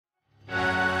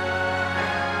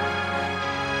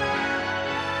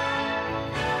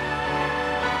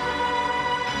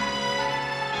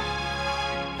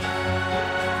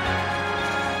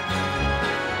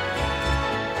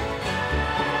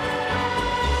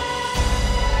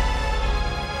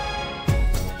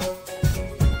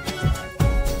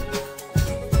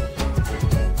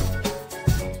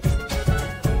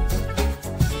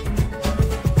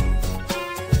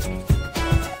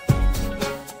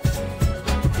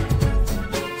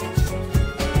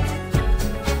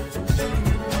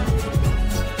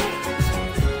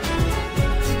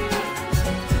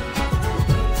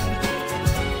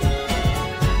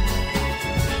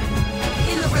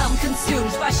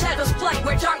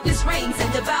Darkness reigns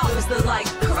and devours the light.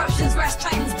 Corruption's grasp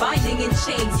tightens, binding in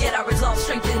chains. Yet our resolve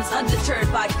strengthens,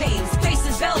 undeterred by pains.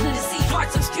 Faces veiled in deceit,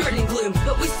 hearts obscured in gloom.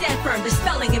 But we stand firm,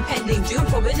 dispelling impending doom.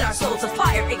 For within our souls a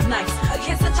fire ignites.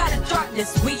 Against the tide of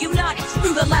darkness we unite.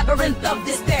 Through the labyrinth of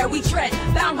despair we tread,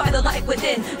 bound by the light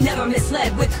within, never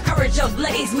misled. With courage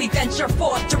ablaze we venture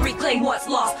forth to reclaim what's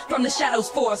lost from the shadows'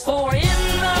 force. For in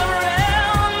the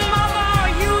realm of our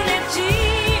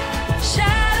unity,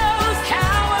 shadows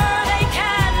cower, they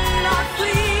cannot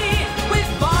flee. With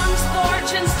bonds,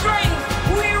 torch, and strength,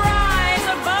 we rise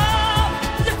above,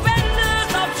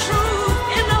 defenders of truth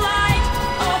in the light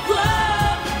of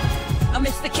love.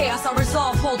 Amidst the chaos, our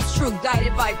resolve holds true,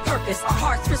 guided by purpose. Our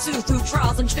hearts pursue through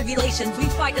trials and tribulations. We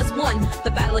fight as one.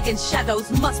 The battle against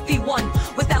shadows must be won.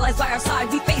 With allies by our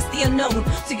side, we face the unknown.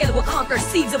 Together we'll conquer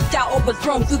seeds of doubt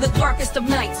overthrown. Through the darkest of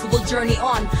nights, we'll journey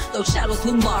on. Though shadows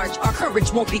loom large, our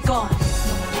courage won't be gone.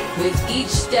 With each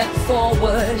step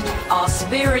forward, our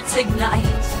spirits ignite.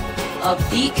 A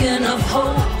beacon of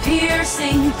hope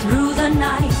piercing through the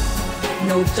night.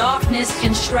 No darkness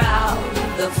can shroud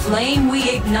the flame we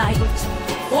ignite.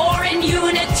 For in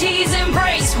unity's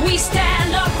embrace we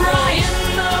stand upright.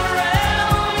 In the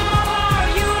realm of our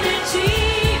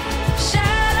unity,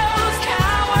 shadows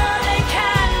cower, they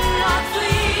cannot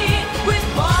flee. With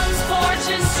bonds, forge,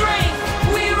 and strength,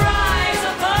 we rise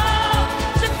above,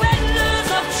 defenders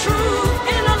of truth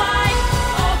in the light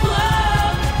of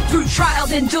love. Through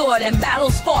trials endured and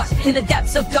battles fought, in the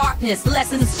depths of darkness,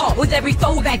 lessons taught. With every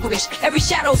foe vanquished, every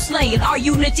shadow slain, our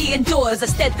unity endures a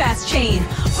steadfast chain.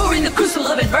 For in the crucible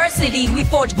of adversity, we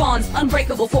forge bonds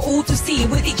unbreakable for all to see.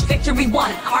 With each victory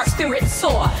won, our spirits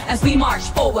soar as we march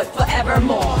forward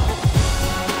forevermore.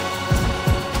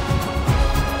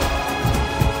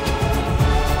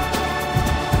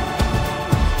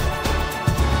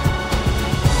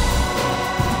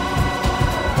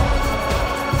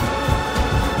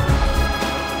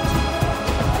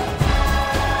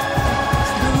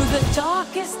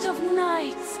 Darkest of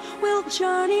nights, we'll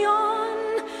journey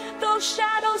on. Though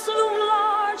shadows loom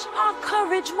large, our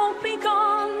courage won't be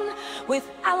gone. With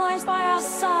allies by our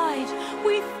side,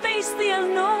 we face the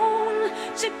unknown.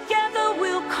 Together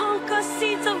we'll conquer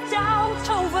seeds of doubt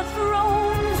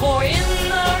overthrown. For in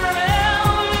the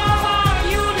realm of our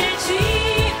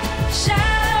unity,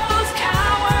 shadows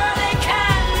cower, they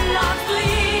cannot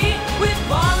flee. With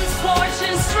bonds, forge,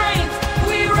 and strength,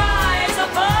 we rise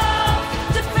above.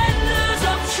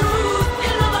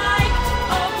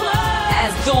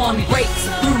 Dawn breaks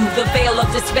through the veil of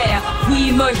despair, we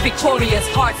emerge victorious,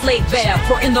 hearts laid bare.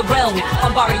 For in the realm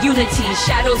of our unity,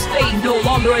 shadows fade, no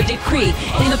longer a decree.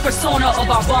 In the persona of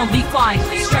our bond we find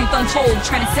strength untold,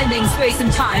 transcending space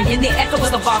and time. In the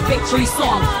echoes of our victory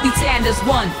song, we stand as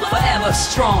one, forever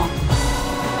strong.